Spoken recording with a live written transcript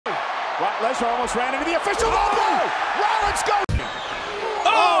Lesnar almost ran into the official. Rollins goes.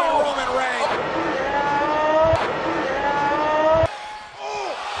 Oh, Roman Reigns.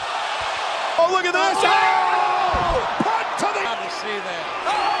 Oh, look at this. Put to the. How to see that?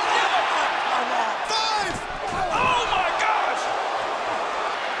 Five. Oh my gosh.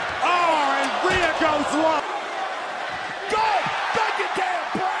 Oh, and Rhea goes long. Go. Thank you, damn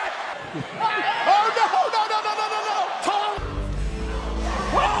Brad. Oh no, no, no, no, no, no, no. Tom.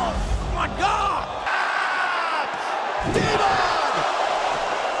 Oh my God. Demon.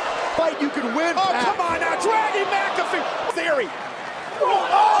 Fight you can win. Oh, Pat. Come on now, Dragon McAfee. Theory.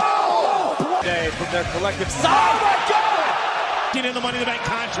 Oh! From their collective side. Oh my God! Get in the Money in the Bank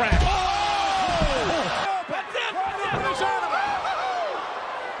contract. Oh! That's it!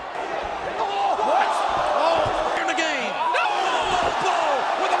 What? Oh! In the game. No! Blow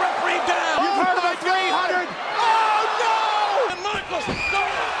with the referee down. You've heard of a 300. Oh no! And Michaels. No!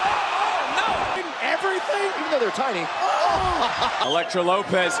 Oh no! Everything, even though they're tiny. Oh! Electra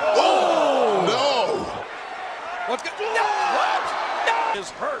Lopez. Oh! No! What's good? No! What? No! Is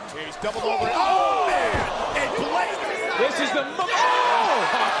hurt. He's doubled over. Oh man! And Blake. This is the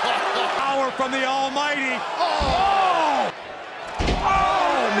power from the Almighty. Oh!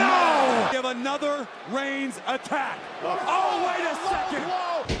 Oh no! Give another Reigns attack. Oh wait a second.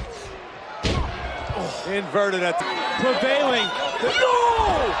 Inverted at the prevailing. No!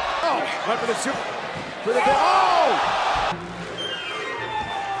 Oh! Went for the super. For the oh!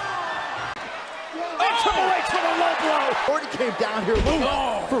 Triple H for the low blow. Orton came down here,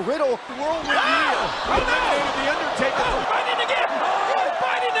 for Riddle. World Revere. Eliminated the Undertaker. Fighting again. Oh,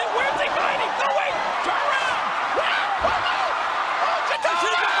 fighting it. Where's he fighting? No, wait. Turn around. Oh, no. Oh, get the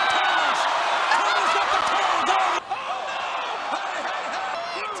shit out. Thomas got the turn. Oh, no.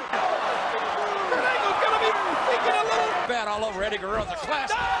 Kurt Angle's going to be thinking a little bad all over Eddie Guerrero. The class.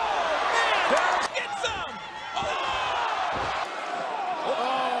 No, man. Get some.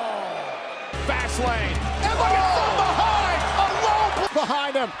 Fast lane. And look at from behind. A low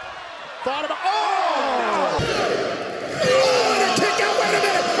behind him. Thought about. Oh! Oh, and a kick out. Wait a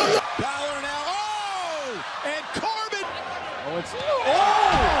minute. Balor now. Oh! And Corbin. Oh, it's.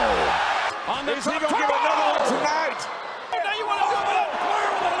 Oh! On the. Is he going to give another one tonight? Now you want to do it.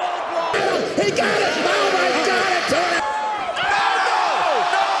 With a low blow. He got it. Oh my God! It turned it.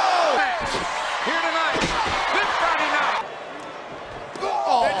 No! Here tonight. This Friday night.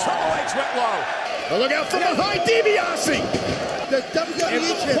 Oh! And Triple H went low. Oh, look out from behind DiBiase. The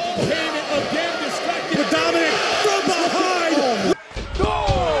WWE Paul Heyman again distracted. The Dominic from behind. No!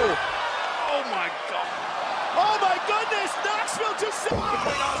 Oh my God! Oh my goodness! Knoxville just.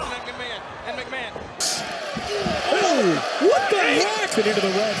 And McMahon. Oh! What the heck? Into the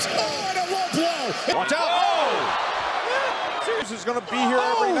ropes. Oh, and a low blow. Watch out! Oh! This is going to be here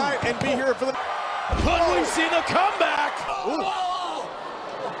every night and be here for the. Could we see the comeback?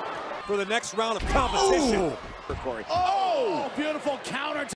 For the next round of competition. Oh, beautiful counter.